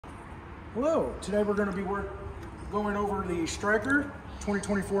Hello, today we're going to be going over the Stryker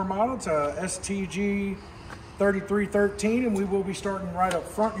 2024 model. It's a STG3313, and we will be starting right up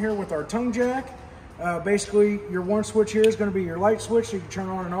front here with our tongue jack. Basically, your one switch here is going to be your light switch, so you can turn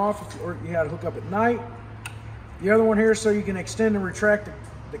on and off, or you had to hook up at night. The other one here, so you can extend and retract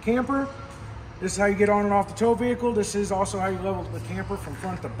the camper. This is how you get on and off the tow vehicle. This is also how you level the camper from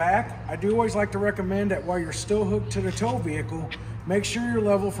front to back. I do always like to recommend that while you're still hooked to the tow vehicle, make sure you're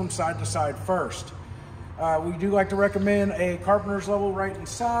level from side to side first. We do like to recommend a carpenter's level right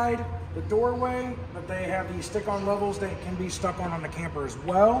inside the doorway, but they have these stick-on levels that can be stuck on the camper as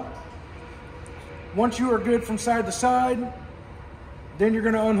well. Once you are good from side to side, then you're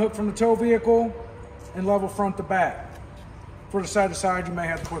going to unhook from the tow vehicle and level front to back. For the side to side, you may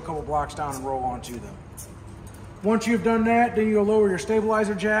have to put a couple blocks down and roll onto them. Once you've done that, then you'll lower your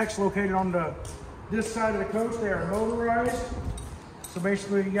stabilizer jacks located on this side of the coach. They are motorized. So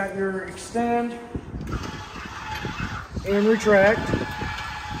basically, you got your extend and retract.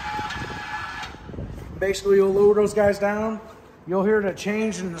 Basically, you'll lower those guys down. You'll hear the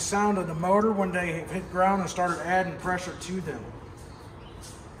change in the sound of the motor when they hit ground and started adding pressure to them.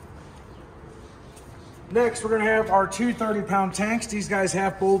 Next, we're going to have our two 30-pound tanks. These guys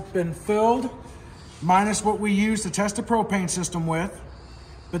have both been filled, minus what we use to test the propane system with.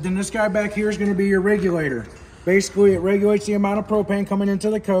 But then this guy back here is going to be your regulator. Basically, it regulates the amount of propane coming into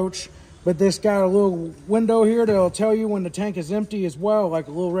the coach, but this got a little window here that'll tell you when the tank is empty as well, like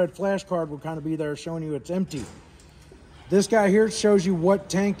a little red flash card will kind of be there showing you it's empty. This guy here shows you what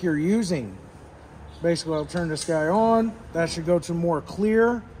tank you're using. Basically, I'll turn this guy on. That should go to more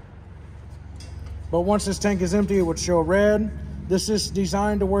clear. But once this tank is empty, it would show red. This is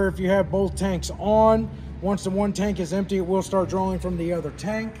designed to where if you have both tanks on, once the one tank is empty, it will start drawing from the other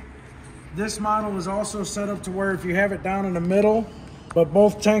tank. This model is also set up to where if you have it down in the middle, but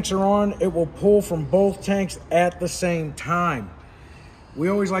both tanks are on, it will pull from both tanks at the same time. We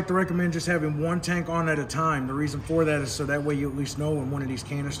always like to recommend just having one tank on at a time. The reason for that is so that way you at least know when one of these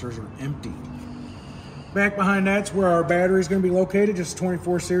canisters are empty. Back behind that's where our battery is going to be located. Just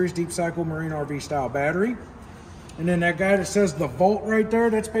 24 series deep cycle marine RV style battery. And then that guy that says the volt right there,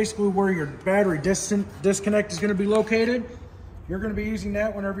 that's basically where your battery disconnect is going to be located. You're going to be using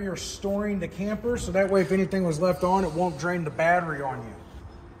that whenever you're storing the camper, so that way if anything was left on, it won't drain the battery on you.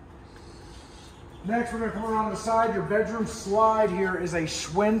 Next, we're going to come around the side. Your bedroom slide here is a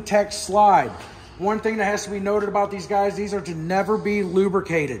Schwinn-Tech slide. One thing that has to be noted about these guys, these are to never be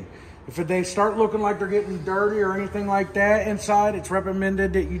lubricated. If they start looking like they're getting dirty or anything like that inside, it's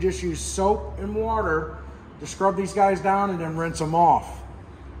recommended that you just use soap and water to scrub these guys down and then rinse them off.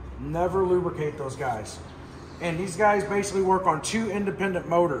 Never lubricate those guys. And these guys basically work on two independent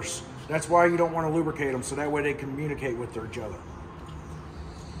motors. That's why you don't want to lubricate them, so that way they communicate with each other.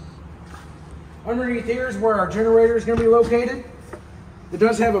 Underneath here is where our generator is going to be located. It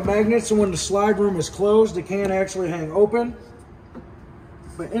does have a magnet, so when the slide room is closed, it can actually hang open.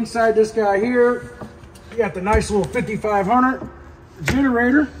 But inside this guy here, you got the nice little 5500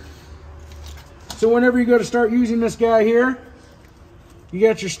 generator. So whenever you go to start using this guy here, you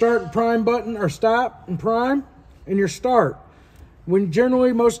got your start and prime button, or stop and prime, and your start. When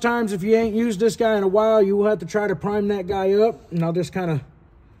generally, most times, if you ain't used this guy in a while, you will have to try to prime that guy up. And I'll just kind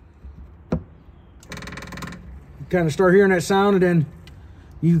of start hearing that sound, and then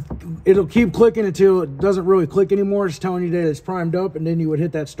it'll keep clicking until it doesn't really click anymore. It's telling you that it's primed up, and then you would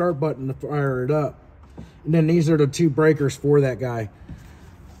hit that start button to fire it up. And then these are the two breakers for that guy.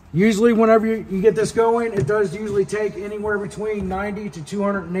 Usually whenever you get this going, it does usually take anywhere between 90 to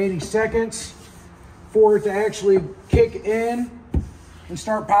 280 seconds for it to actually kick in and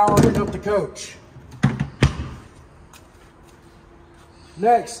start powering up the coach.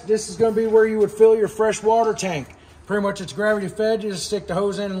 Next, this is going to be where you would fill your fresh water tank. Pretty much it's gravity fed. You just stick the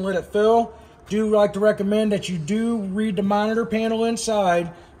hose in and let it fill. Do like to recommend that you do read the monitor panel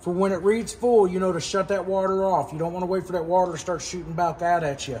inside for when it reads full, you know, to shut that water off. You don't want to wait for that water to start shooting back out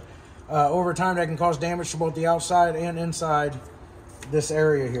at you. Over time, that can cause damage to both the outside and inside this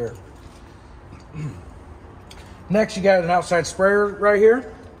area here. Next, you got an outside sprayer right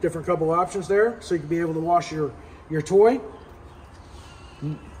here. Different couple options there, so you can be able to wash your toy.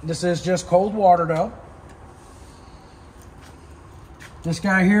 This is just cold water though. This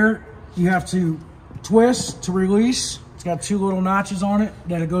guy here, you have to twist to release. It's got two little notches on it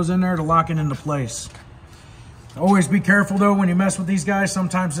that it goes in there to lock it into place. Always be careful though when you mess with these guys.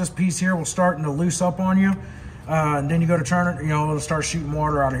 Sometimes this piece here will start to loose up on you. And then you go to turn it, you know, it'll start shooting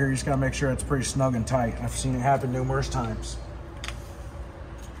water out of here. You just gotta make sure it's pretty snug and tight. I've seen it happen numerous times.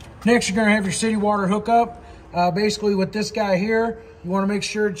 Next, you're gonna have your city water hookup. Basically with this guy here, you wanna make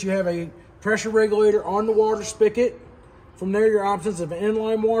sure that you have a pressure regulator on the water spigot. From there, your options of an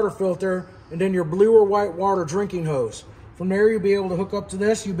inline water filter, and then your blue or white water drinking hose. From there, you'll be able to hook up to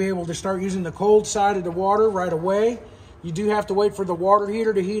this. You'll be able to start using the cold side of the water right away. You do have to wait for the water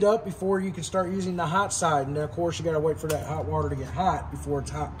heater to heat up before you can start using the hot side. And of course, you got to wait for that hot water to get hot before it's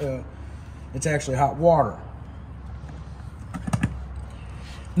hot. It's actually hot water.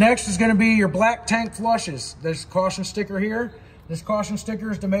 Next is going to be your black tank flushes. There's a caution sticker here. This caution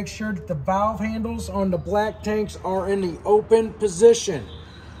sticker is to make sure that the valve handles on the black tanks are in the open position.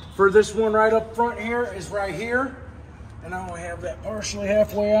 For this one right up front here is right here. And I only have that partially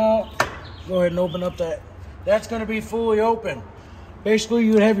halfway out. Go ahead and open up that. That's going to be fully open. Basically,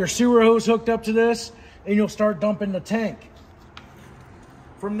 you would have your sewer hose hooked up to this, and you'll start dumping the tank.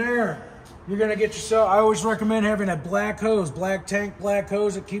 From there, you're going to get yourself, I always recommend having a black hose, black tank, black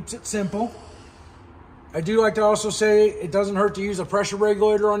hose. It keeps it simple. I do like to also say it doesn't hurt to use a pressure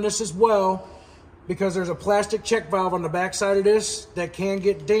regulator on this as well, because there's a plastic check valve on the back side of this that can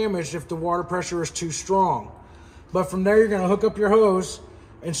get damaged if the water pressure is too strong. But from there, you're going to hook up your hose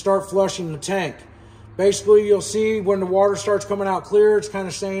and start flushing the tank. Basically, you'll see when the water starts coming out clear, it's kind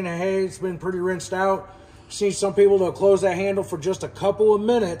of saying, hey, it's been pretty rinsed out. See some people, they'll close that handle for just a couple of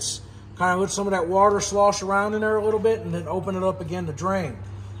minutes, kind of let some of that water slosh around in there a little bit, and then open it up again to drain.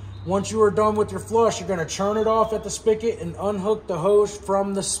 Once you are done with your flush, you're going to turn it off at the spigot and unhook the hose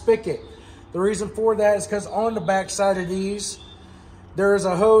from the spigot. The reason for that is because on the back side of these, there is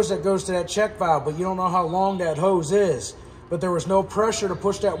a hose that goes to that check valve, but you don't know how long that hose is. But there was no pressure to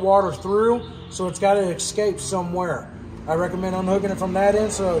push that water through, so it's got to escape somewhere. I recommend unhooking it from that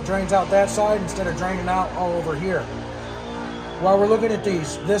end so it drains out that side instead of draining out all over here. While we're looking at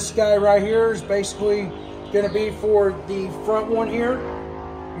these, this guy right here is basically going to be for the front one here,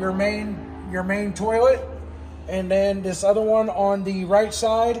 your main toilet, and then this other one on the right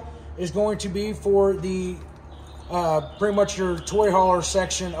side is going to be for the pretty much your toy hauler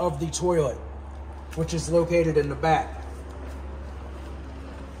section of the toilet, which is located in the back.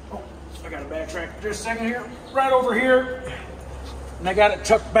 Oh, I got to backtrack for just a second here. Right over here, and I got it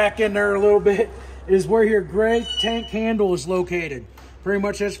tucked back in there a little bit, is where your gray tank handle is located. Pretty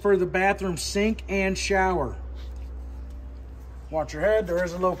much that's for the bathroom sink and shower. Watch your head, there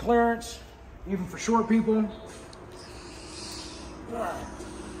is a low clearance, even for short people.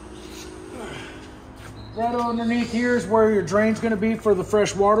 Right underneath here is where your drain's going to be for the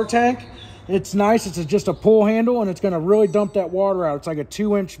fresh water tank. It's nice, it's just a pull handle, and it's going to really dump that water out. It's like a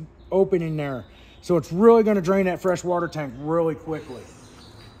 2-inch opening there. So it's really going to drain that fresh water tank really quickly.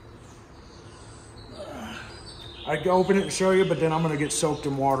 I can open it and show you, but then I'm going to get soaked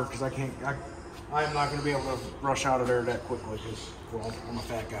in water because I'm not going to be able to rush out of there that quickly because, well, I'm a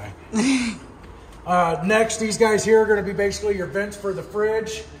fat guy. Next, these guys here are going to be basically your vents for the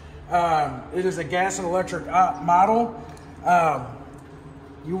fridge. It is a gas and electric model.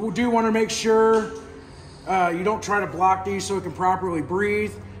 You do want to make sure you don't try to block these so it can properly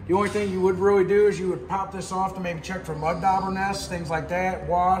breathe. The only thing you would really do is you would pop this off to maybe check for mud dauber nests, things like that,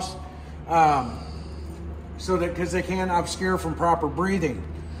 wasps, so that because they can obscure from proper breathing.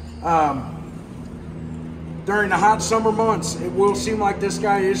 During the hot summer months, it will seem like this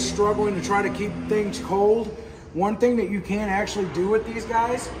guy is struggling to try to keep things cold. One thing that you can actually do with these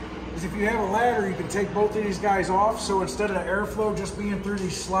guys is if you have a ladder, you can take both of these guys off. So instead of the airflow just being through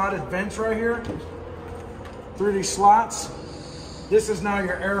these slotted vents right here, through these slots, this is now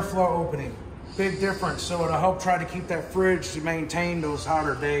your airflow opening. Big difference. So it'll help try to keep that fridge to maintain those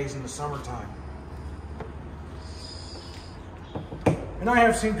hotter days in the summertime. And I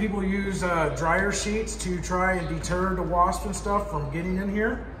have seen people use dryer sheets to try and deter the wasp and stuff from getting in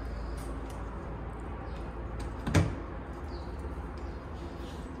here.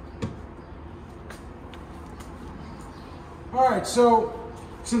 All right, so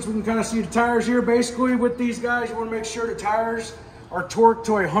since we can kind of see the tires here, basically with these guys, you want to make sure the tires are torqued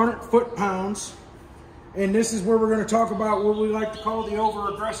to 100 foot-pounds. And this is where we're going to talk about what we like to call the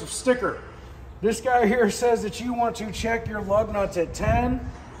over-aggressive sticker. This guy here says that you want to check your lug nuts at 10,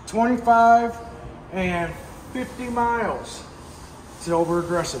 25, and 50 miles. It's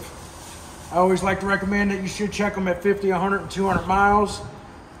over-aggressive. I always like to recommend that you should check them at 50, 100, and 200 miles.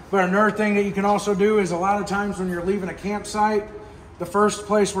 But another thing that you can also do is a lot of times when you're leaving a campsite, the first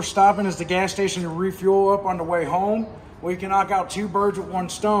place we're stopping is the gas station to refuel up on the way home. Well, you can knock out 2 birds with 1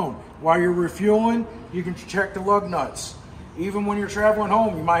 stone. While you're refueling, you can check the lug nuts. Even when you're traveling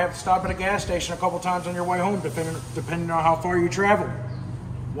home, you might have to stop at a gas station a couple times on your way home, depending on how far you travel.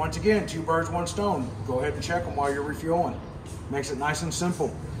 Once again, 2 birds, 1 stone. Go ahead and check them while you're refueling. Makes it nice and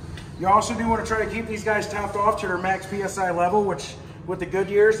simple. You also do want to try to keep these guys topped off to their max PSI level, which With the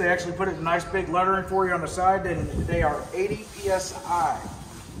Goodyears, they actually put it in nice big lettering for you on the side, and they are 80 PSI.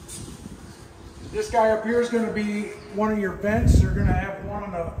 This guy up here is going to be one of your vents. You're going to have one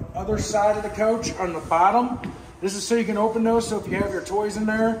on the other side of the coach on the bottom. This is so you can open those, so if you have your toys in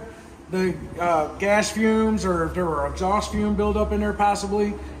there, the gas fumes or if there were exhaust fume buildup in there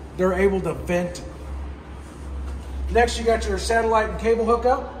possibly, they're able to vent. Next, you got your satellite and cable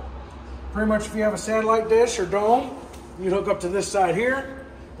hookup. Pretty much if you have a satellite dish or dome, you'd hook up to this side here.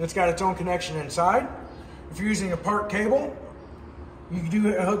 It's got its own connection inside. If you're using a Park cable, you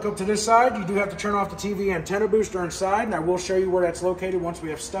do hook up to this side. You do have to turn off the TV antenna booster inside, and I will show you where that's located once we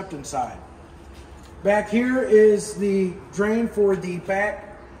have stepped inside. Back here is the drain for the back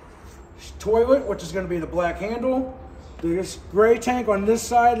toilet, which is going to be the black handle. This gray tank on this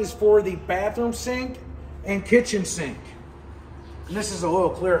side is for the bathroom sink and kitchen sink. And this is a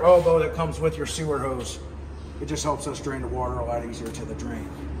little clear elbow that comes with your sewer hose. It just helps us drain the water a lot easier to the drain.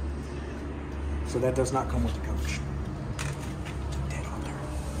 So that does not come with the coach. Dead on there.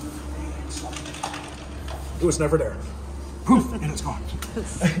 It was never there. Poof, and it's gone.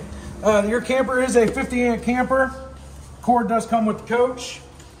 Your camper is a 50-amp camper. Cord does come with the coach.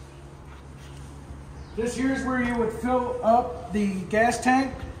 This here is where you would fill up the gas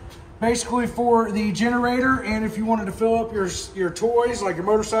tank, basically for the generator, and if you wanted to fill up your toys, like your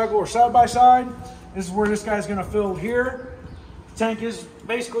motorcycle or side-by-side, this is where this guy's gonna fill here. The tank is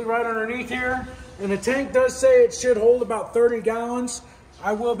basically right underneath here, and the tank does say it should hold about 30 gallons.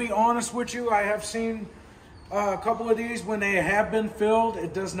 I will be honest with you, I have seen a couple of these when they have been filled,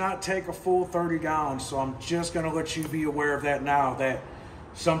 it does not take a full 30 gallons, so I'm just gonna let you be aware of that now, that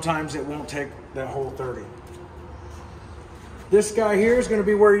sometimes it won't take that whole 30. This guy here is going to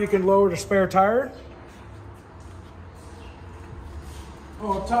be where you can lower the spare tire.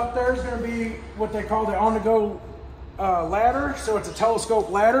 Oh, up top there is going to be what they call the on-the-go ladder. So it's a telescope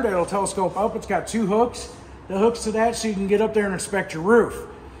ladder that'll telescope up. It's got two hooks. The hooks to that so you can get up there and inspect your roof.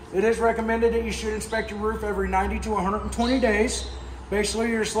 It is recommended that you should inspect your roof every 90 to 120 days. Basically,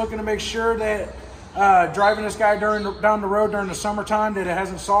 you're just looking to make sure that driving this guy down the road during the summertime, that it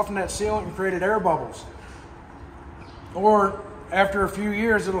hasn't softened that sealant and created air bubbles. Or after a few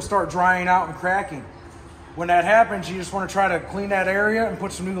years, it'll start drying out and cracking. When that happens, you just want to try to clean that area and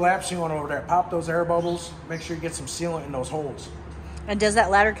put some new lap sealant over there. Pop those air bubbles, make sure you get some sealant in those holes. And does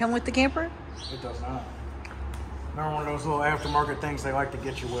that ladder come with the camper? It does not. Another one of those little aftermarket things they like to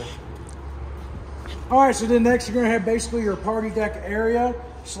get you with. All right, so then next you're going to have basically your party deck area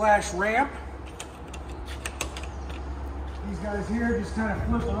 / ramp. These guys here just kind of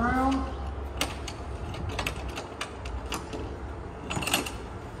flip around.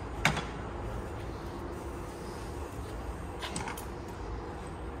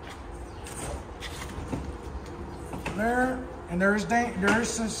 There, and there's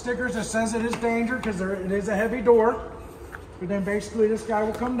some stickers that says it is danger because it is a heavy door. But then basically this guy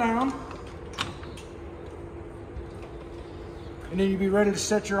will come down, and then you'll be ready to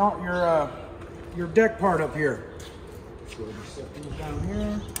set your deck part up here. So we'll just set these down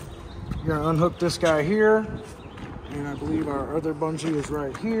here. You're gonna unhook this guy here, and I believe our other bungee is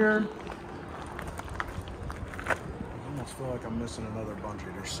right here. I almost feel like I'm missing another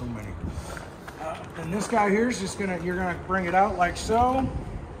bungee. There's so many. And this guy here is just you're gonna bring it out like so,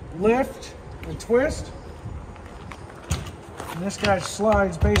 lift and twist. And this guy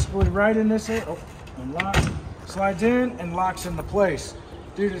slides basically right in this area, and locks, slides in and locks into place.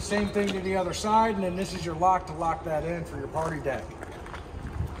 Do the same thing to the other side, and then this is your lock to lock that in for your party deck.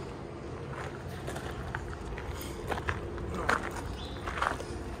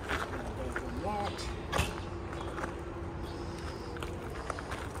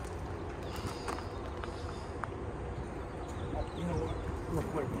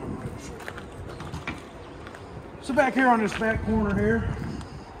 So back here on this back corner here,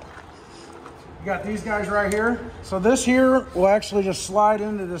 you got these guys right here. So this here will actually just slide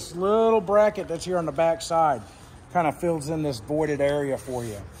into this little bracket that's here on the back side. Kind of fills in this voided area for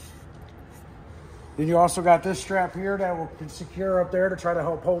you. Then you also got this strap here that will secure up there to try to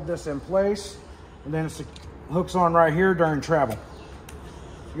help hold this in place. And then it hooks on right here during travel.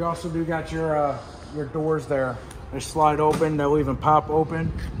 You also do got your doors there. They slide open, they'll even pop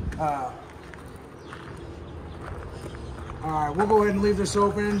open. All right, we'll go ahead and leave this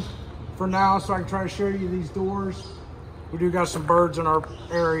open for now so I can try to show you these doors. We do got some birds in our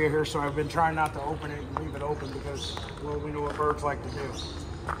area here, so I've been trying not to open it and leave it open because, well, we know what birds like to do.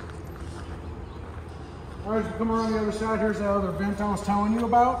 All right, so come around the other side. Here's the other vent I was telling you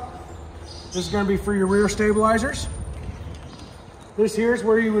about. This is going to be for your rear stabilizers. This here is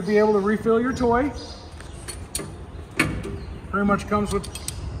where you would be able to refill your toy. Pretty much comes with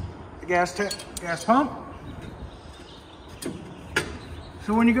the gas pump.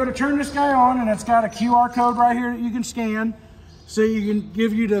 So when you go to turn this guy on, and it's got a QR code right here that you can scan, so you can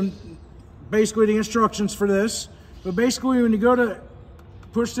give you basically the instructions for this. But basically when you go to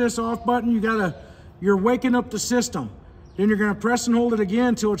push this off button, you're waking up the system. Then you're gonna press and hold it again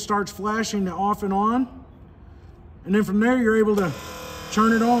until it starts flashing the off and on. And then from there, you're able to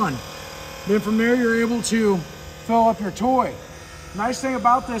turn it on. Then from there, you're able to fill up your toy. Nice thing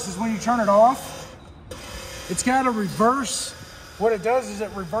about this is when you turn it off, it's got a reverse. What it does is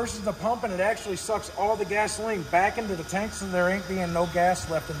it reverses the pump and it actually sucks all the gasoline back into the tank so there ain't being no gas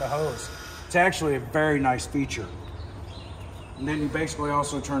left in the hose. It's actually a very nice feature. And then you basically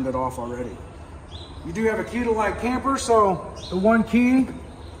also turned it off already. You do have a key to light camper, so the one key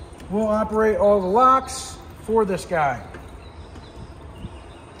will operate all the locks for this guy.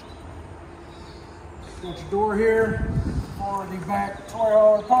 Got your door here for the back toy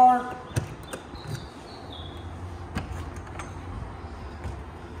hauler park.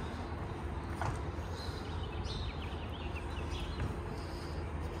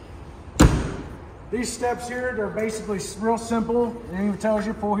 These steps here, they're basically real simple. It even tells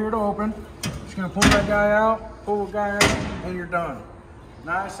you pull here to open. Just gonna pull that guy out, pull the guy out, and you're done.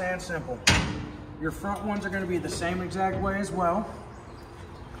 Nice and simple. Your front ones are gonna be the same exact way as well.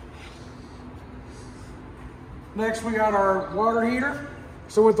 Next, we got our water heater.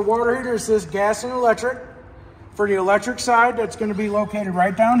 So with the water heater, it says gas and electric. For the electric side, that's gonna be located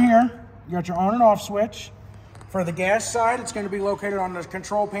right down here. You got your on and off switch. For the gas side, it's gonna be located on the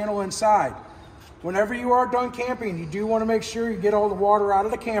control panel inside. Whenever you are done camping, you do want to make sure you get all the water out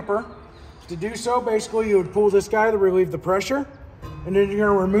of the camper. To do so, basically, you would pull this guy to relieve the pressure, and then you're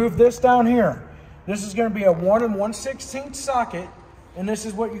going to remove this down here. This is going to be a 1 1/16 socket, and this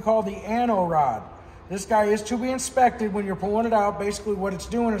is what you call the ano rod. This guy is to be inspected when you're pulling it out. Basically, what it's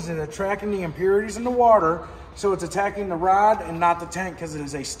doing is it's attracting the impurities in the water, so it's attacking the rod and not the tank because it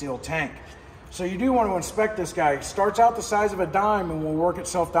is a steel tank. So you do want to inspect this guy. It starts out the size of a dime and will work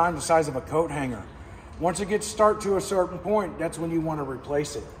itself down to the size of a coat hanger. Once it gets start to a certain point, that's when you want to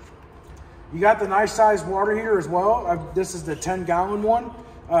replace it. You got the nice sized water heater as well. This is the 10-gallon one.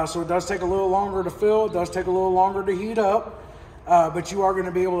 So it does take a little longer to fill. It does take a little longer to heat up. But you are going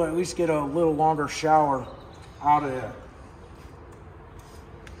to be able to at least get a little longer shower out of it.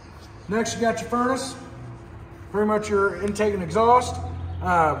 Next, you got your furnace. Pretty much your intake and exhaust.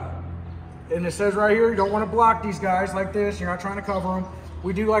 And it says right here, you don't want to block these guys like this. You're not trying to cover them.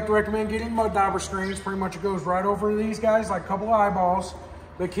 We do like to recommend getting mud dauber screens. Pretty much it goes right over these guys like a couple of eyeballs.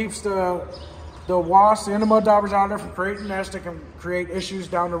 That keeps the wasps and the mud daubers out there from creating nests that can create issues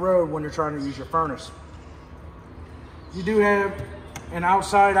down the road when you're trying to use your furnace. You do have an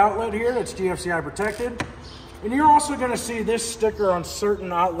outside outlet here that's GFCI protected. And you're also going to see this sticker on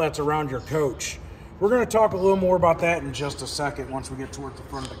certain outlets around your coach. We're going to talk a little more about that in just a second once we get towards the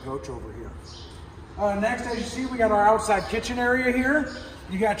front of the coach over here. Next, as you see, we got our outside kitchen area here.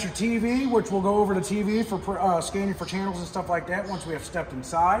 You got your TV, which we'll go over the TV for scanning for channels and stuff like that once we have stepped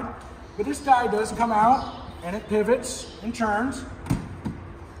inside. But this guy does come out and it pivots and turns.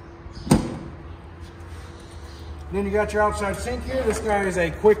 Then you got your outside sink here. This guy is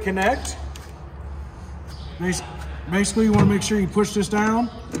a quick connect. Basically, you want to make sure you push this down.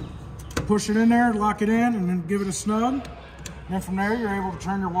 Push it in there, lock it in, and then give it a snug. And then from there, you're able to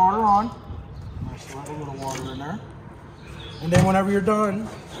turn your water on. Nice little water in there. And then whenever you're done,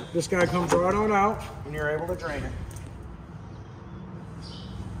 this guy comes right on out, and you're able to drain it.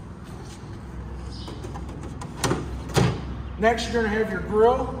 Next, you're going to have your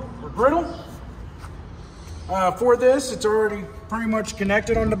grill or griddle. For this, it's already pretty much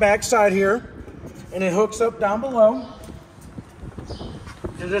connected on the back side here, and it hooks up down below.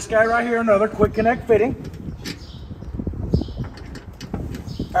 And this guy right here, another quick connect fitting.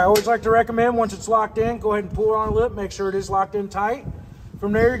 I always like to recommend once it's locked in, go ahead and pull it on a lip, make sure it is locked in tight.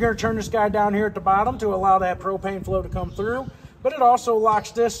 From there, you're going to turn this guy down here at the bottom to allow that propane flow to come through, but it also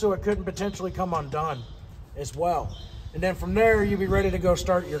locks this so it couldn't potentially come undone as well. And then from there, you'll be ready to go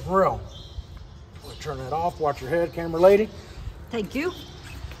start your grill. We'll turn that off, watch your head, camera lady. Thank you.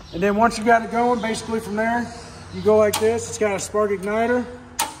 And then once you got it going, basically from there, you go like this. It's got a spark igniter.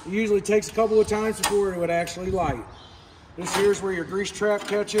 It usually takes a couple of times before it would actually light. This here is where your grease trap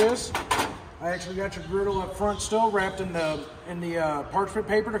catch is. I actually got your griddle up front still wrapped in the parchment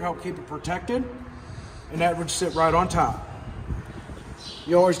paper to help keep it protected. And that would sit right on top.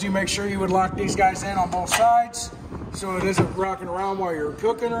 You always do make sure you would lock these guys in on both sides so it isn't rocking around while you're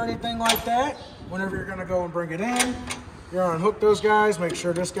cooking or anything like that. Whenever you're gonna go and bring it in, you're gonna unhook those guys, make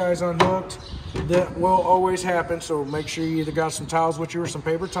sure this guy's unhooked, That will always happen, so make sure you either got some towels with you or some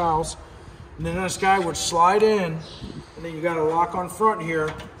paper towels. And then this guy would slide in, and then you got a lock on front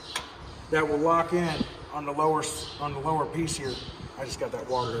here that will lock in on the lower piece here. I just got that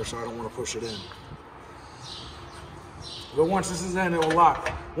water there, so I don't want to push it in. But once this is in, it will lock.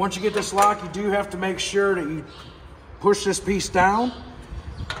 Once you get this lock, you do have to make sure that you push this piece down,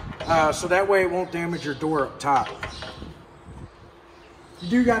 so that way it won't damage your door up top. You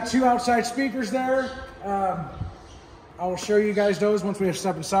do got 2 outside speakers there. I will show you guys those once we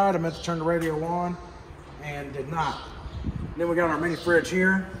step inside. I meant to turn the radio on and did not. And then we got our mini fridge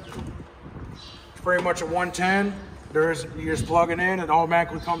here. It's pretty much a 110. You just plug it in, it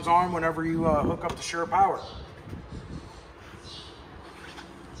automatically comes on whenever you hook up the Sure Power.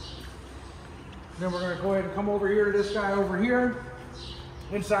 Then we're going to go ahead and come over here to this guy over here.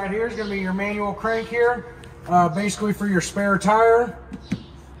 Inside here is going to be your manual crank here, basically for your spare tire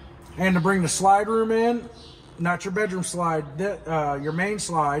and to bring the slide room in. Not your bedroom slide, your main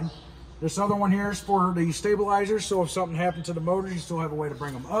slide. This other one here is for the stabilizers, so if something happened to the motors, you still have a way to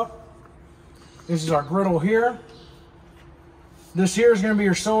bring them up. This is our griddle here. This here is going to be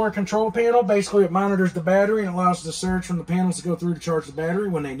your solar control panel. Basically, it monitors the battery and allows the surge from the panels to go through to charge the battery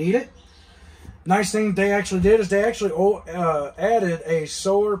when they need it. Nice thing they actually did is they actually added a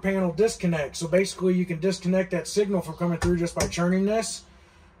solar panel disconnect. So basically, you can disconnect that signal from coming through just by churning this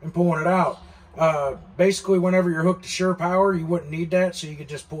and pulling it out. Basically, whenever you're hooked to Sure Power, you wouldn't need that, so you could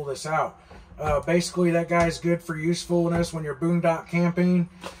just pull this out. Basically, that guy's good for usefulness when you're boondock camping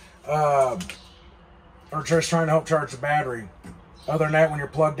or just trying to help charge the battery. Other than that, when you're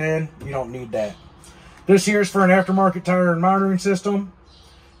plugged in, you don't need that. This here is for an aftermarket tire and monitoring system.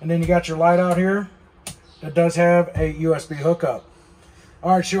 And then you got your light out here that does have a USB hookup.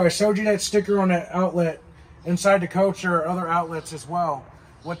 All right, so I showed you that sticker on that outlet. Inside the coach, there are other outlets as well.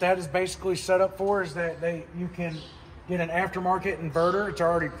 What that is basically set up for is that you can get an aftermarket inverter. It's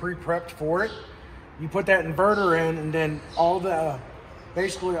already pre-prepped for it. You put that inverter in, and then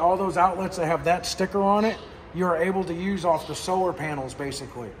basically all those outlets that have that sticker on it, you're able to use off the solar panels,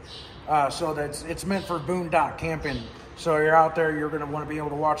 basically. So it's meant for boondock camping. So you're out there, you're going to want to be able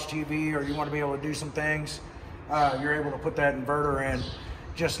to watch TV, or you want to be able to do some things. You're able to put that inverter in.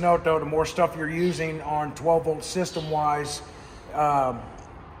 Just note though, the more stuff you're using on 12-volt system-wise, the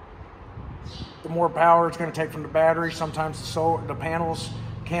more power it's going to take from the battery. Sometimes the panels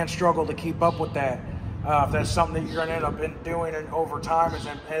can struggle to keep up with that. If that's something that you're going to end up doing over time is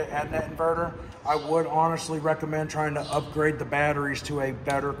adding that inverter, I would honestly recommend trying to upgrade the batteries to a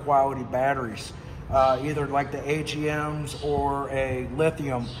better quality batteries. Either like the AGMs or a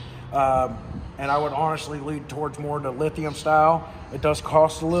lithium. And I would honestly lead towards more the lithium style. It does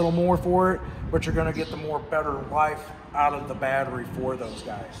cost a little more for it, but you're going to get the more better life out of the battery for those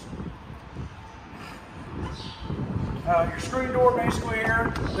guys. Your screen door basically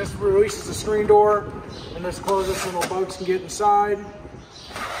here, this releases the screen door and this closes so no bugs can get inside.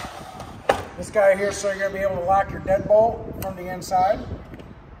 This guy here, so you're going to be able to lock your deadbolt from the inside.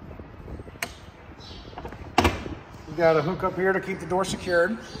 You got a hook up here to keep the door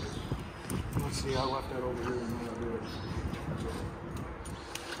secured. Let's see, I left that over here.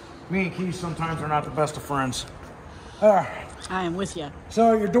 Me and keys sometimes are not the best of friends. I am with you.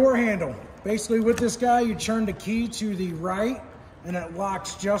 So your door handle. Basically with this guy, you turn the key to the right and it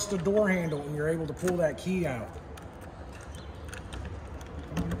locks just the door handle and you're able to pull that key out.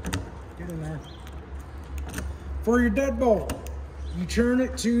 Get in there. For your deadbolt, you turn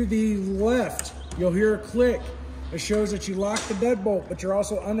it to the left. You'll hear a click. It shows that you locked the deadbolt, but you're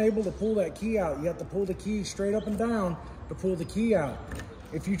also unable to pull that key out. You have to pull the key straight up and down to pull the key out.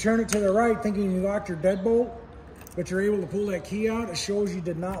 If you turn it to the right thinking you locked your deadbolt, but you're able to pull that key out, it shows you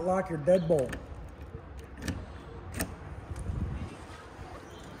did not lock your deadbolt.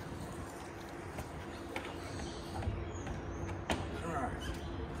 Alright.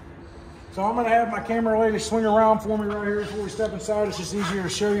 So I'm going to have my camera lady swing around for me right here before we step inside. It's just easier to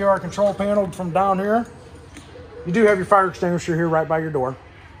show you our control panel from down here. You do have your fire extinguisher here right by your door.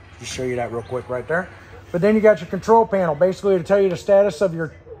 Just show you that real quick right there. But then you got your control panel, basically to tell you the status of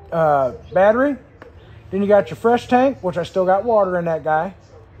your battery. Then you got your fresh tank, which I still got water in that guy.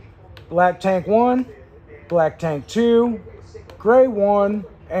 Black tank 1, black tank 2, gray 1,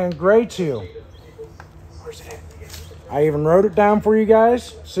 and gray 2. Where's it at? I even wrote it down for you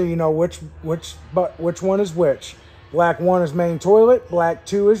guys so you know which one is which. Black 1 is main toilet, black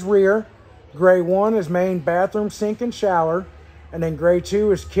 2 is rear, gray 1 is main bathroom sink and shower, and then gray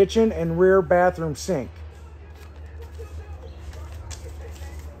 2 is kitchen and rear bathroom sink.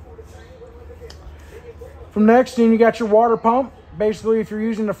 From next, then you got your water pump. Basically, if you're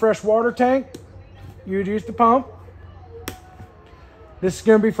using the fresh water tank, you would use the pump. This is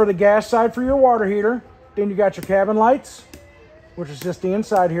going to be for the gas side for your water heater. Then you got your cabin lights, which is just the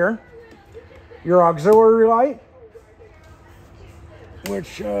inside here. Your auxiliary light,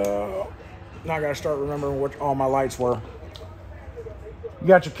 which now I got to start remembering what all my lights were. You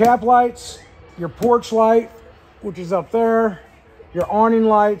got your cap lights, your porch light, which is up there, your awning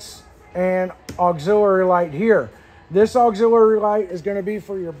lights, and auxiliary light here. This auxiliary light is going to be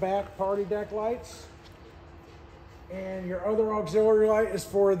for your back party deck lights. And your other auxiliary light is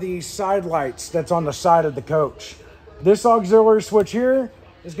for the side lights that's on the side of the coach. This auxiliary switch here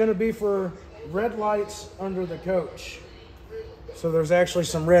is going to be for red lights under the coach. So there's actually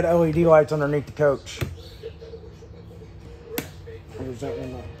some red LED lights underneath the coach. Where's that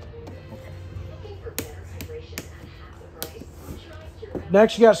one? Okay.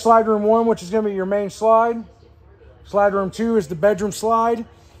 Next, you got slide room 1, which is going to be your main slide. Slide room 2 is the bedroom slide.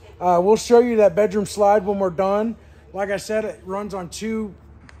 We'll show you that bedroom slide when we're done. Like I said, it runs on 2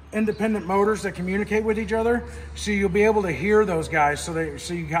 independent motors that communicate with each other, so you'll be able to hear those guys, so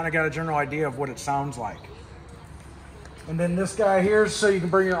you kind of got a general idea of what it sounds like. And then this guy here, so you can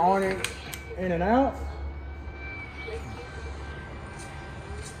bring your awning in and out.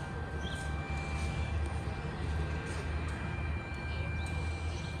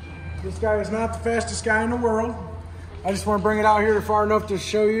 This guy is not the fastest guy in the world. I just want to bring it out here far enough to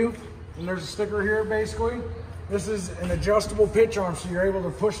show you. And there's a sticker here, basically. This is an adjustable pitch arm, so you're able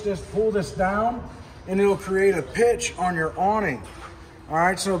to pull this down, and it'll create a pitch on your awning. All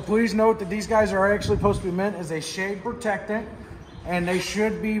right, so please note that these guys are actually supposed to be meant as a shade protectant, and they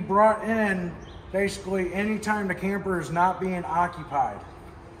should be brought in basically anytime the camper is not being occupied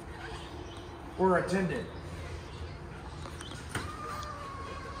or attended.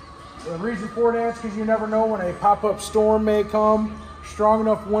 The reason for that is because you never know when a pop-up storm may come. Strong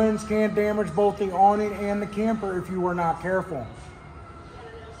enough winds can damage both the awning and the camper if you are not careful.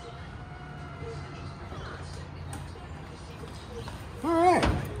 All right,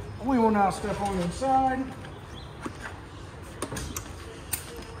 we will now step on the inside.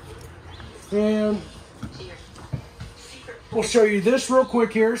 And we'll show you this real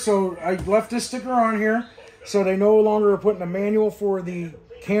quick here. So I left this sticker on here, so they no longer are putting a manual for the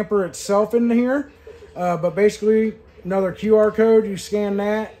camper itself in here. But basically, another QR code, you scan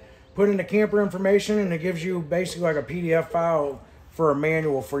that, put in the camper information, and it gives you basically like a PDF file for a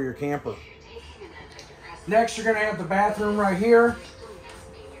manual for your camper. Next, you're going to have the bathroom right here.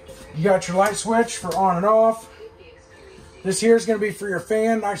 You got your light switch for on and off. This here is going to be for your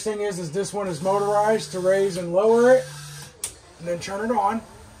fan. Nice thing is this one is motorized to raise and lower it, and then turn it on.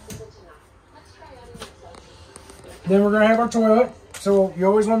 Then we're going to have our toilet. So you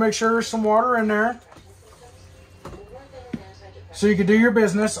always want to make sure there's some water in there, so you can do your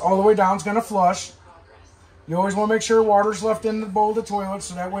business. All the way down, it's going to flush. You always want to make sure water's left in the bowl of the toilet,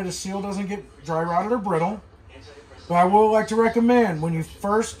 so that way the seal doesn't get dry rotted or brittle. But I will like to recommend, when you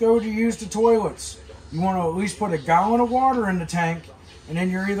first go to use the toilets, you want to at least put a gallon of water in the tank, and then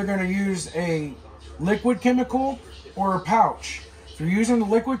you're either going to use a liquid chemical or a pouch. If you're using the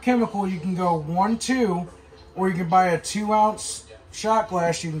liquid chemical, you can go 1-2, or you can buy a 2-ounce shot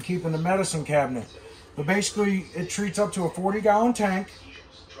glass you can keep in the medicine cabinet. But basically, it treats up to a 40-gallon tank.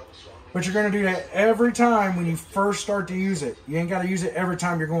 But you're going to do that every time when you first start to use it. You ain't got to use it every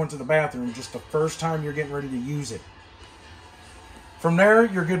time you're going to the bathroom, just the first time you're getting ready to use it. From there,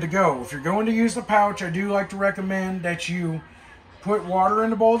 you're good to go. If you're going to use the pouch, I do like to recommend that you put water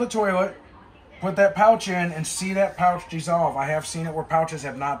in the bowl of the toilet, put that pouch in, and see that pouch dissolve. I have seen it where pouches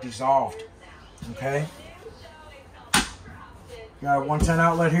have not dissolved. Okay? Got a 110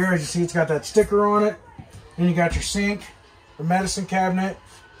 outlet here. As you see, it's got that sticker on it. Then you got your sink, your medicine cabinet.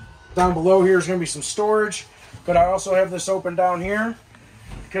 Down below here is going to be some storage. But I also have this open down here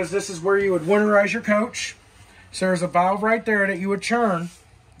because this is where you would winterize your coach. So there's a valve right there that you would turn.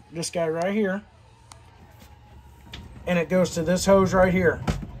 This guy right here. And it goes to this hose right here.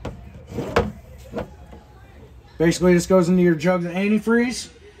 Basically, this goes into your jug of antifreeze.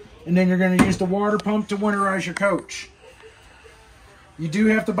 And then you're going to use the water pump to winterize your coach. You do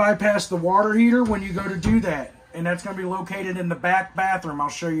have to bypass the water heater when you go to do that. And that's going to be located in the back bathroom. I'll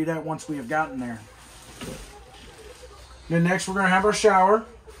show you that once we have gotten there. Then next we're going to have our shower.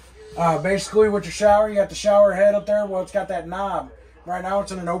 Basically with your shower, you got the shower head up there. Well, it's got that knob. Right now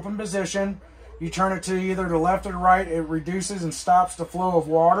it's in an open position. You turn it to either the left or the right. It reduces and stops the flow of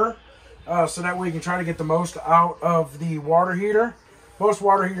water. So that way you can try to get the most out of the water heater. Most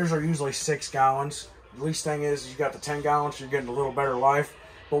water heaters are usually 6 gallons. The least thing is you got the 10 gallons, you're getting a little better life.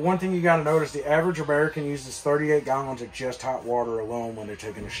 But one thing you got to notice, the average American uses 38 gallons of just hot water alone when they're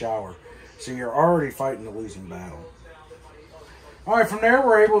taking a shower. So you're already fighting the losing battle. All right, from there,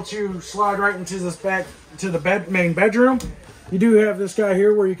 we're able to slide right into this back to the main bedroom. You do have this guy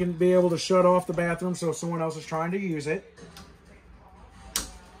here where you can be able to shut off the bathroom so if someone else is trying to use it.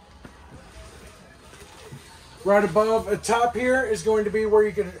 Right above the top here is going to be where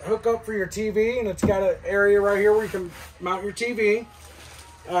you can hook up for your TV, and it's got an area right here where you can mount your TV.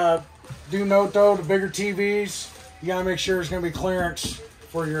 Do note though, the bigger TVs, you gotta make sure there's gonna be clearance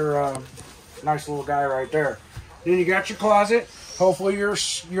for your nice little guy right there. Then you got your closet. Hopefully you're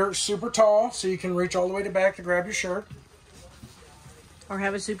super tall so you can reach all the way to the back to grab your shirt. Or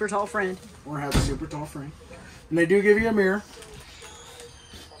have a super tall friend. Or have a super tall friend. And they do give you a mirror.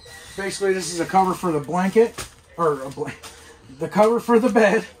 Basically, this is a cover for the blanket, or the cover for the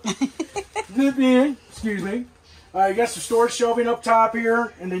bed. Excuse me. You got some storage shelving up top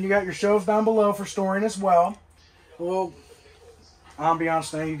here, and then you got your shelves down below for storing as well. Well,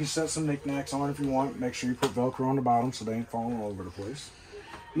 ambiance thing, you can set some knickknacks on if you want. Make sure you put Velcro on the bottom so they ain't falling all over the place.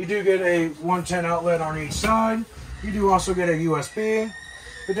 You do get a 110 outlet on each side. You do also get a USB,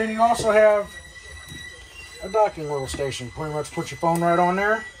 but then you also have a docking little station. Pretty much put your phone right on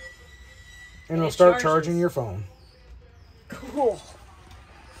there, and it'll start charging your phone. Cool.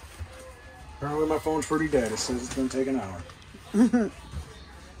 Apparently my phone's pretty dead. It says it's going to take an hour.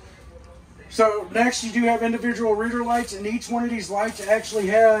 So next you do have individual reader lights, and each one of these lights actually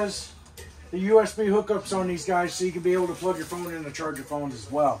has the USB hookups on these guys so you can be able to plug your phone in and charge your phones as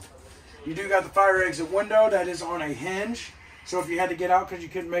well. You do got the fire exit window that is on a hinge. So if you had to get out because you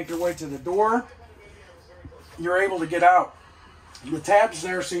couldn't make your way to the door, you're able to get out. The tab's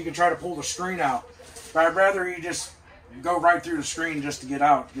there so you can try to pull the screen out. But I'd rather you just go right through the screen just to get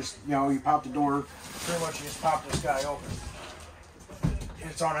out. Just, you know, you pop the door, pretty much you just pop this guy open.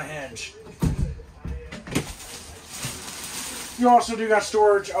 It's on a hinge. You also do got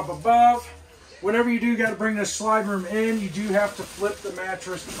storage up above. Whenever you do got to bring this slide room in, you do have to flip the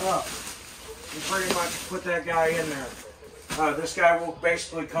mattress up. You pretty much put that guy in there. This guy will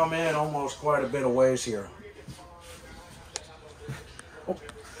basically come in almost quite a bit of ways here.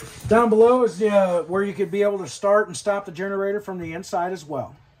 Down below is where you could be able to start and stop the generator from the inside as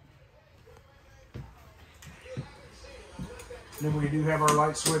well. Then we do have our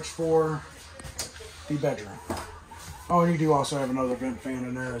light switch for the bedroom. Oh, and you do also have another vent fan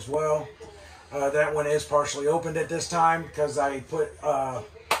in there as well. That one is partially opened at this time because I put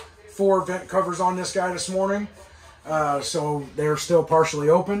 4 vent covers on this guy this morning. So they're still partially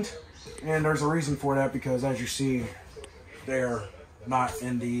opened. And there's a reason for that because as you see, they're not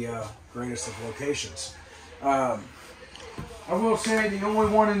in the greatest of locations. I will say the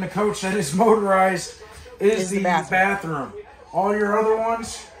only one in the coach that is motorized is the bathroom. All your other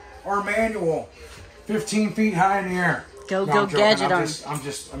ones are manual, 15 feet high in the air. Go gadget arms. I'm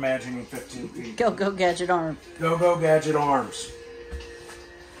just imagining 15 feet. Go gadget arms. Go gadget arms.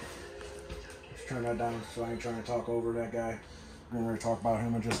 Let's turn that down so I ain't trying to talk over that guy. We're going to talk about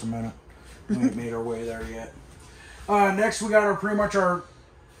him in just a minute. We ain't made our way there yet. Next, we got pretty much our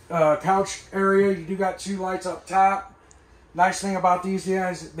couch area. You do got 2 lights up top. Nice thing about these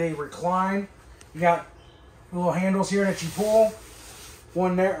guys, they recline. You got little handles here that you pull.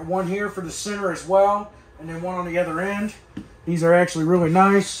 One there, one here for the center as well, and then one on the other end. These are actually really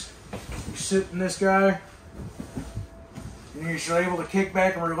nice. You sit in this guy, and you're able to kick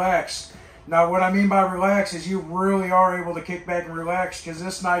back and relax. Now, what I mean by relax is you really are able to kick back and relax because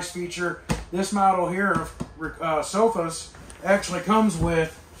this nice feature, this model here of sofas actually comes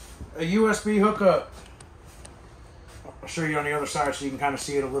with a USB hookup. I'll show you on the other side so you can kind of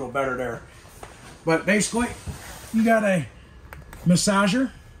see it a little better there. But basically, you got a massager,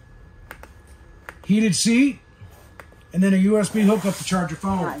 heated seat, and then a USB hookup to charge your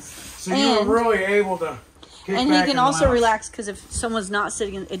phone. Nice. So you're really able to kick and back you can also relax. relax because if someone's not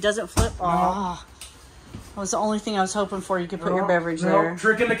sitting, it doesn't flip. Oh, that was the only thing I was hoping for. You could put your beverage there.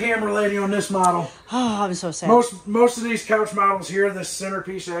 Tricking the camera lady on this model. Oh, I'm so sad. Most of these couch models here, this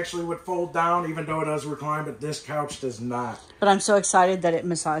centerpiece actually would fold down, even though it does recline, but this couch does not. But I'm so excited that it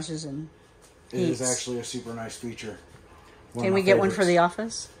massages and heats. It is actually a super nice feature. Can we get one for the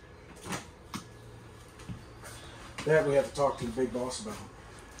office? That we have to talk to the big boss about.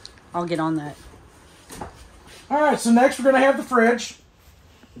 I'll get on that. All right, so next we're going to have the fridge.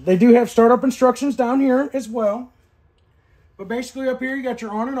 They do have startup instructions down here as well. But basically up here you got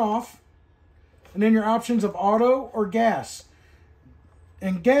your on and off. And then your options of auto or gas.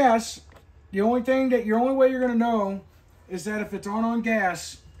 And gas, the only way you're going to know is that if it's on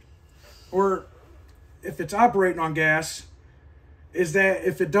gas or if it's operating on gas, is that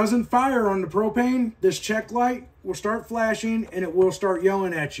if it doesn't fire on the propane, this check light will start flashing and it will start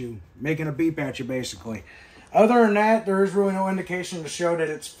yelling at you, making a beep at you basically. Other than that, there is really no indication to show that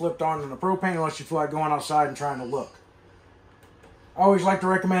it's flipped on in the propane unless you feel like going outside and trying to look. I always like to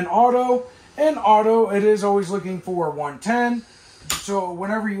recommend auto. And auto, it is always looking for 110. So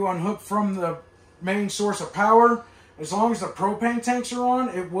whenever you unhook from the main source of power, as long as the propane tanks are on,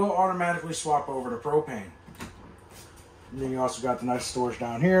 it will automatically swap over to propane. And then you also got the nice storage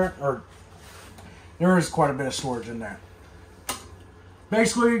down here, or there is quite a bit of storage in there.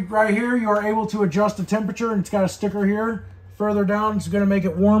 Basically, right here, you are able to adjust the temperature, and it's got a sticker here. Further down, it's going to make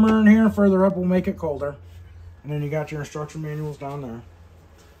it warmer in here. Further up will make it colder. And then you got your instruction manuals down there.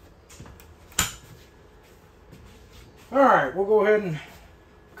 Alright, we'll go ahead and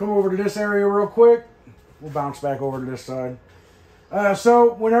come over to this area real quick. We'll bounce back over to this side.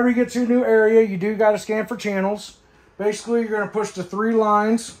 So, whenever you get to a new area, you do got to scan for channels. Basically, you're going to push the 3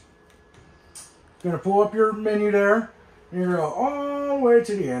 lines. You're going to pull up your menu there. And you're going to go all the way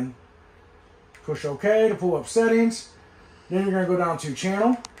to the end. Push OK to pull up settings. Then you're going to go down to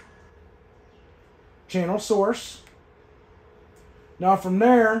channel. Channel source. Now from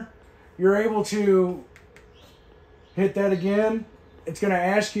there, you're able to hit that again. It's going to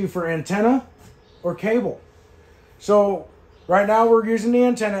ask you for antenna or cable. So right now we're using the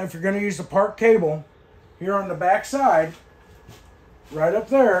antenna. If you're going to use the Park cable, here on the back side, right up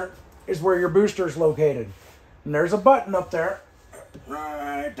there, is where your booster is located. And there's a button up there,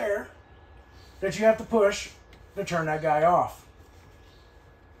 right there, that you have to push to turn that guy off.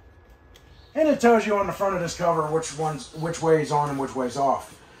 And it tells you on the front of this cover which way is on and which way is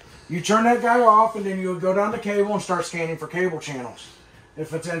off. You turn that guy off, and then you would go down to cable and start scanning for cable channels.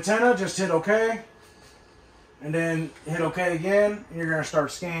 If it's antenna, just hit OK, and then hit OK again, and you're going to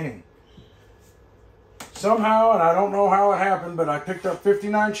start scanning. Somehow, and I don't know how it happened, but I picked up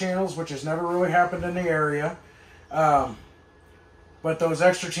 59 channels, which has never really happened in the area. But those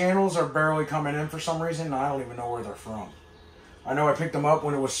extra channels are barely coming in for some reason, and I don't even know where they're from. I know I picked them up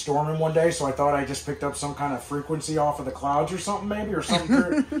when it was storming one day, so I thought I just picked up some kind of frequency off of the clouds or something maybe, or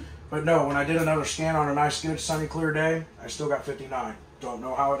something. But no, when I did another scan on a nice, good, sunny, clear day, I still got 59. Don't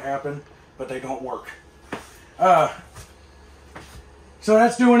know how it happened, but they don't work. So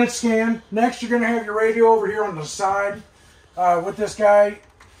that's doing its scan. Next, you're going to have your radio over here on the side. With this guy,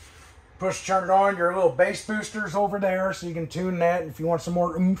 push, turn it on. Your little bass booster's over there, so you can tune that if you want some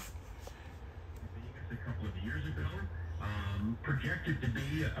more oomph.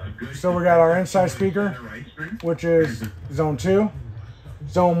 So we got our inside speaker, which is zone 2.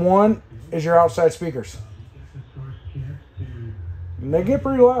 Zone 1 is your outside speakers. And they get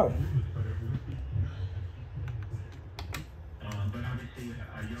pretty loud.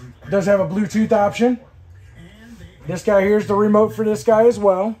 It does have a Bluetooth option. This guy here is the remote for this guy as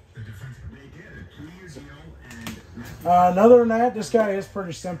well. Other than that, this guy is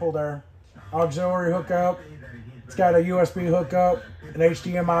pretty simple there. Auxiliary hookup. It's got a USB hookup, an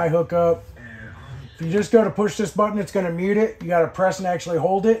HDMI hookup. If you just go to push this button, it's going to mute it. You got to press and actually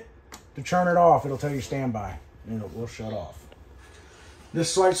hold it to turn it off. It'll tell you standby, and it will shut off.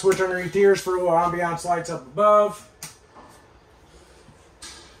 This light switch underneath here is for little ambiance lights up above.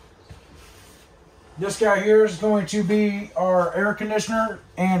 This guy here is going to be our air conditioner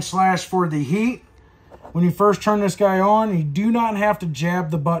and slash for the heat. When you first turn this guy on, you do not have to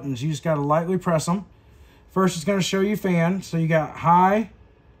jab the buttons. You just got to lightly press them. First, it's going to show you fan. So you got high,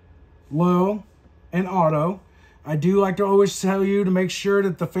 low, and auto. I do like to always tell you to make sure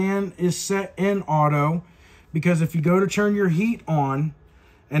that the fan is set in auto, because if you go to turn your heat on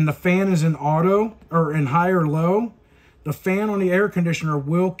and the fan is in auto or in high or low, the fan on the air conditioner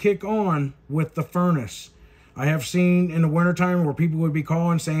will kick on with the furnace. I have seen in the wintertime where people would be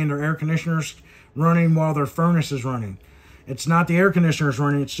calling saying their air conditioner's running while their furnace is running. It's not the air conditioner's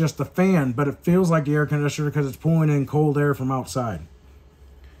running, it's just the fan, but it feels like the air conditioner because it's pulling in cold air from outside.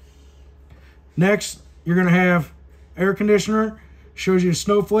 Next, you're going to have air conditioner. Shows you a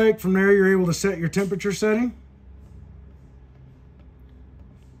snowflake. From there, you're able to set your temperature setting.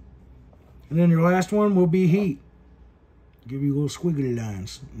 And then your last one will be heat. Give you little squiggly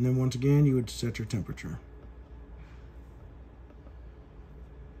lines. And then once again, you would set your temperature.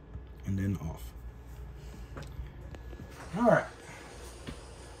 And then off. All right.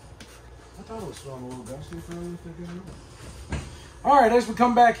 I thought it was feeling a little gusty for me. All right, as we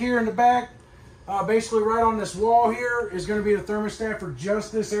come back here in the back, basically right on this wall here is going to be the thermostat for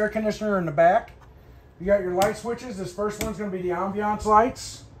just this air conditioner in the back. You got your light switches. This first one's going to be the ambiance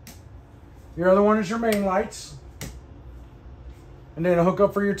lights. Your other one is your main lights. And then a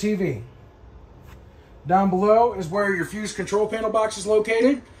hookup for your TV. Down below is where your fuse control panel box is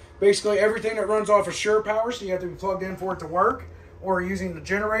located. Basically everything that runs off of sure power, so you have to be plugged in for it to work, or using the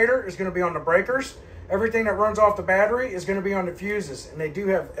generator is going to be on the breakers. Everything that runs off the battery is going to be on the fuses, and they do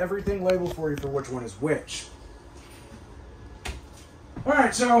have everything labeled for you for which one is which. All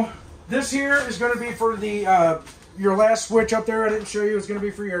right, so this here is going to be for the your last switch up there I didn't show you is going to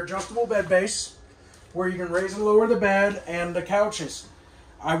be for your adjustable bed base, where you can raise and lower the bed and the couches.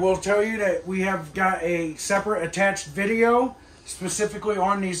 I will tell you that we have got a separate attached video specifically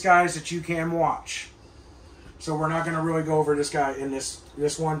on these guys that you can watch. So we're not going to really go over this guy in this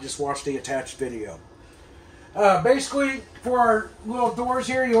one, just watch the attached video. Basically, for our little doors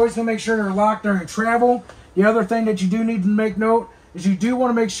here, you always want to make sure they're locked during travel. The other thing that you do need to make note is you do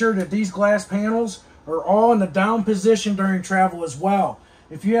want to make sure that these glass panels are all in the down position during travel as well.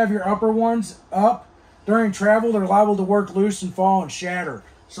 If you have your upper ones up during travel, they're liable to work loose and fall and shatter.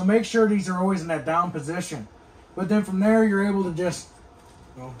 So make sure these are always in that down position. But then from there, you're able to just,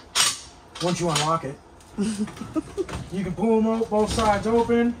 well, once you unlock it, you can pull them both sides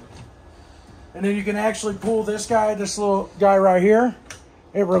open. And then you can actually pull this little guy right here.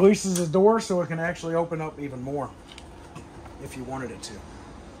 It releases the door so it can actually open up even more if you wanted it to.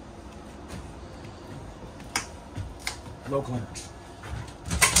 Low clearance.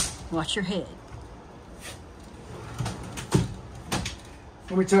 Watch your head.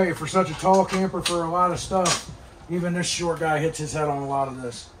 Let me tell you, for such a tall camper for a lot of stuff, even this short guy hits his head on a lot of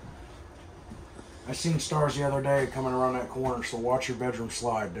this. I seen stars the other day coming around that corner, so watch your bedroom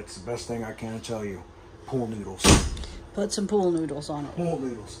slide. That's the best thing I can tell you. Pool noodles. Put some pool noodles on it. Pool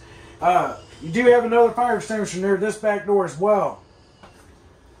noodles. You do have another fire extinguisher near this back door as well.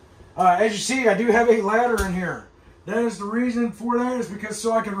 As you see, I do have a ladder in here. That is the reason for that is because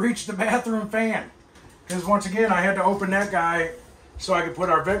so I can reach the bathroom fan. Because once again, I had to open that guy so I could put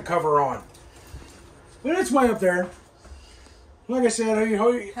our vent cover on. But it's way up there. Like I said,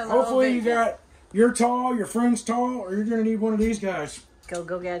 hopefully you got... You're tall, your friend's tall, or you're going to need one of these guys.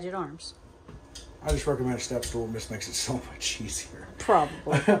 Go Gadget Arms. I just recommend a step stool. This makes it so much easier.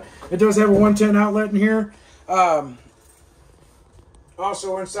 Probably. It does have a 110 outlet in here.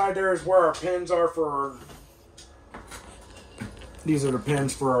 Also inside there is where our pins are for... These are the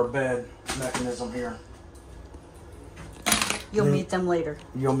pins for our bed mechanism here. You'll meet them later.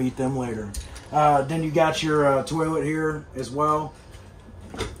 You'll meet them later. Then you got your toilet here as well.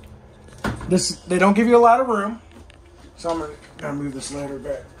 They don't give you a lot of room, so I'm gonna move this ladder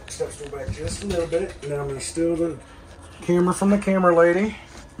back, step stool back just a little bit, and then I'm gonna steal the camera from the camera lady.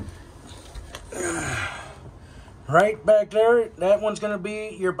 Right back there, that one's gonna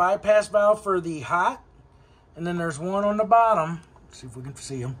be your bypass valve for the hot, and then there's one on the bottom. Let's see if we can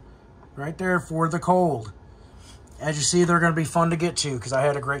see them. Right there for the cold. As you see, they're gonna be fun to get to because I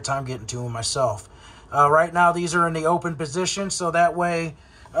had a great time getting to them myself. Right now, these are in the open position, so that way.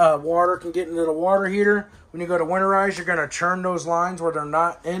 Water can get into the water heater. When you go to winterize, you're going to churn those lines where they're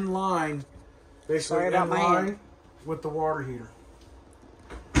not in line, basically in line with the water heater.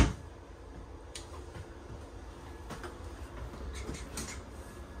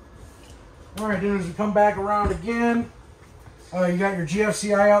 All right, then as you come back around again, you got your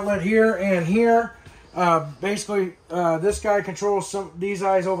GFCI outlet here and here. Basically, this guy controls these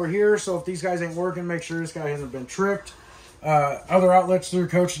eyes over here, so if these guys ain't working, make sure this guy hasn't been tripped. Other outlets through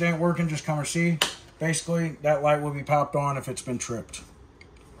coach that ain't working, just come and see. Basically, that light will be popped on if it's been tripped.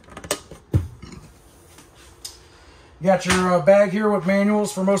 You got your bag here with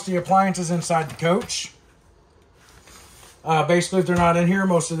manuals for most of the appliances inside the coach. Basically, if they're not in here,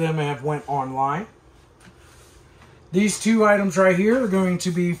 most of them have went online. These two items right here are going to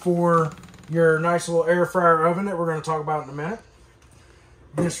be for your nice little air fryer oven that we're going to talk about in a minute.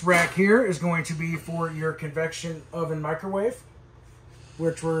 This rack here is going to be for your convection oven microwave,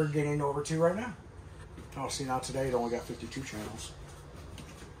 which we're getting over to right now. Oh, see, now today it only got 52 channels.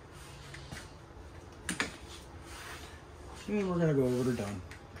 And we're going to go over to done,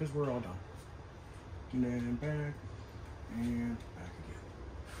 because we're all done. And then back, and back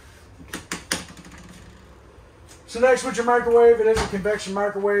again. So next with your microwave, it is a convection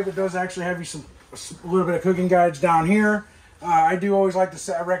microwave. It does actually have you a little bit of cooking guides down here. I do always like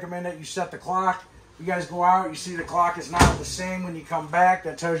to I recommend that you set the clock. You guys go out, you see the clock is not the same when you come back.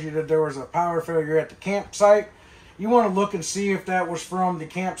 That tells you that there was a power failure at the campsite. You want to look and see if that was from the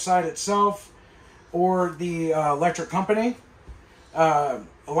campsite itself or the electric company. A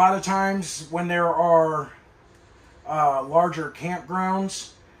lot of times when there are larger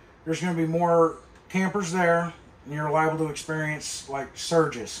campgrounds, there's going to be more campers there, and you're liable to experience like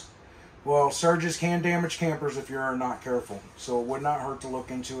surges. Well, surges can damage campers if you're not careful. So it would not hurt to look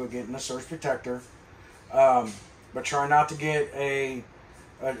into getting a surge protector But try not to get a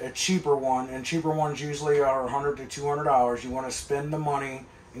cheaper one, and cheaper ones usually are $100 to $200. You want to spend the money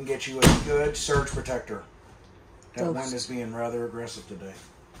and get you a good surge protector. That wind is being rather aggressive today.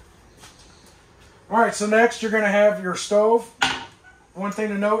 Alright, so next you're going to have your stove. One thing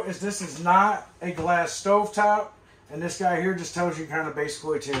to note is this is not a glass stove top, and this guy here just tells you kind of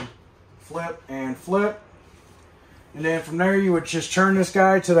basically to flip and flip. And then from there you would just turn this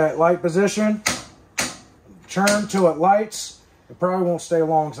guy to that light position. Turn till it lights. It probably won't stay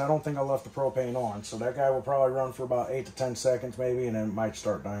long because I don't think I left the propane on. So that guy will probably run for about 8 to 10 seconds maybe, and then it might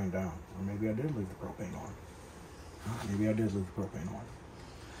start dying down. Or maybe I did leave the propane on. Maybe I did leave the propane on.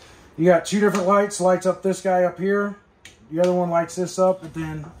 You got two different lights. Lights up this guy up here. The other one lights this up, and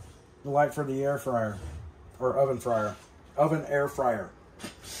then the light for the air fryer. Or oven fryer. Oven air fryer.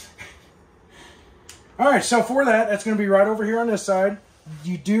 Alright, so for that, that's going to be right over here on this side.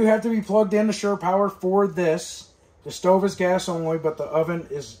 You do have to be plugged into Sure Power for this. The stove is gas only, but the oven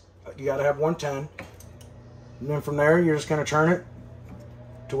is, you got to have 110. And then from there, you're just going to turn it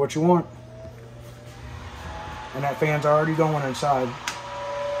to what you want. And that fan's already going inside.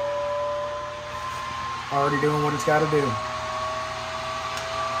 Already doing what it's got to do.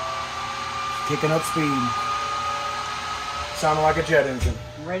 Kicking up speed. Sounding like a jet engine.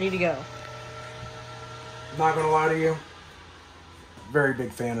 Ready to go. Not going to lie to you. Very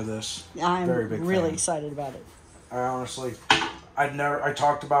big fan of this. I'm very big really fan. excited about it. I honestly, I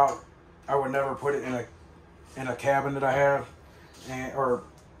talked about I would never put it in a cabin that I have, or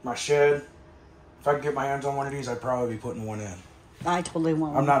my shed. If I could get my hands on one of these, I'd probably be putting one in. I totally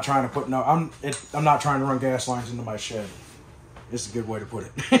want one. I'm not trying to put I'm not trying to run gas lines into my shed. It's a good way to put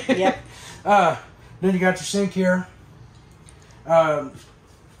it. Yep. Then you got your sink here. Another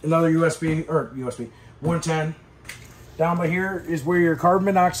USB 110. Down by here is where your carbon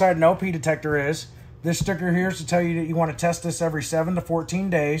monoxide and LP detector is. This sticker here is to tell you that you want to test this every 7 to 14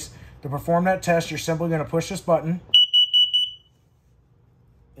 days. To perform that test, you're simply going to push this button.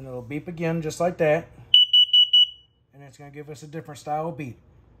 And it'll beep again just like that. And it's going to give us a different style of beep.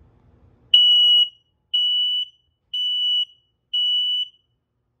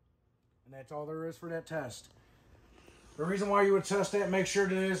 And that's all there is for that test. The reason why you would test that, make sure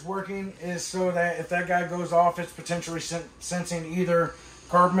that it is working, is so that if that guy goes off, it's potentially sensing either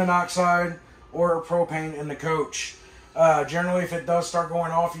carbon monoxide or propane in the coach. Generally, if it does start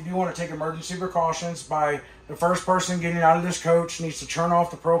going off, you do want to take emergency precautions by the first person getting out of this coach needs to turn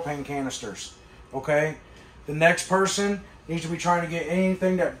off the propane canisters. Okay? The next person needs to be trying to get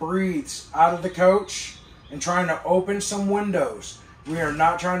anything that breathes out of the coach and trying to open some windows. We are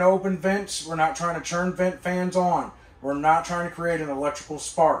not trying to open vents. We're not trying to turn vent fans on. We're not trying to create an electrical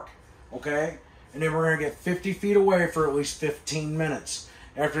spark, okay? And then we're going to get 50 feet away for at least 15 minutes.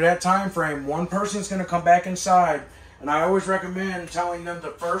 After that time frame, one person's going to come back inside, and I always recommend telling them to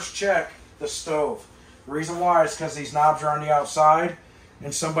first check the stove. The reason why is because these knobs are on the outside,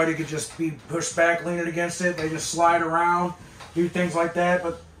 and somebody could just be pushed back, leaning against it. They just slide around, do things like that,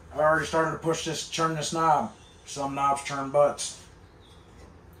 but I already started to turn this knob. Some knobs turn butts,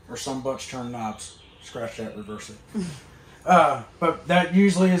 or some butts turn knobs. Scratch that, reverse it. But that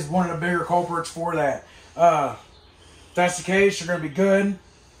usually is one of the bigger culprits for that. If that's the case, you're going to be good.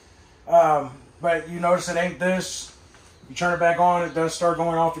 But you notice it ain't this. You turn it back on, it does start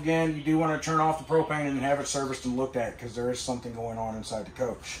going off again. You do want to turn off the propane and have it serviced and looked at because there is something going on inside the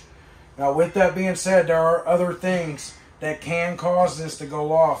coach. Now, with that being said, there are other things that can cause this to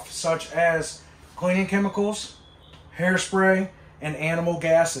go off, such as cleaning chemicals, hairspray, and animal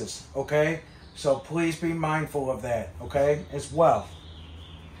gases, okay? So please be mindful of that, okay, as well.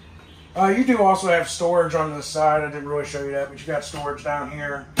 You do also have storage on the side. I didn't really show you that, but you got storage down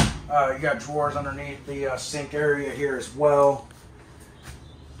here. You got drawers underneath the sink area here as well.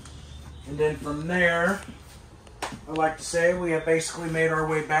 And then from there, I'd like to say we have basically made our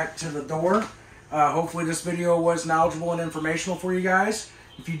way back to the door. Hopefully this video was knowledgeable and informational for you guys.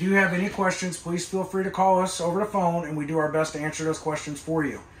 If you do have any questions, please feel free to call us over the phone, and we do our best to answer those questions for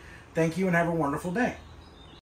you. Thank you and have a wonderful day.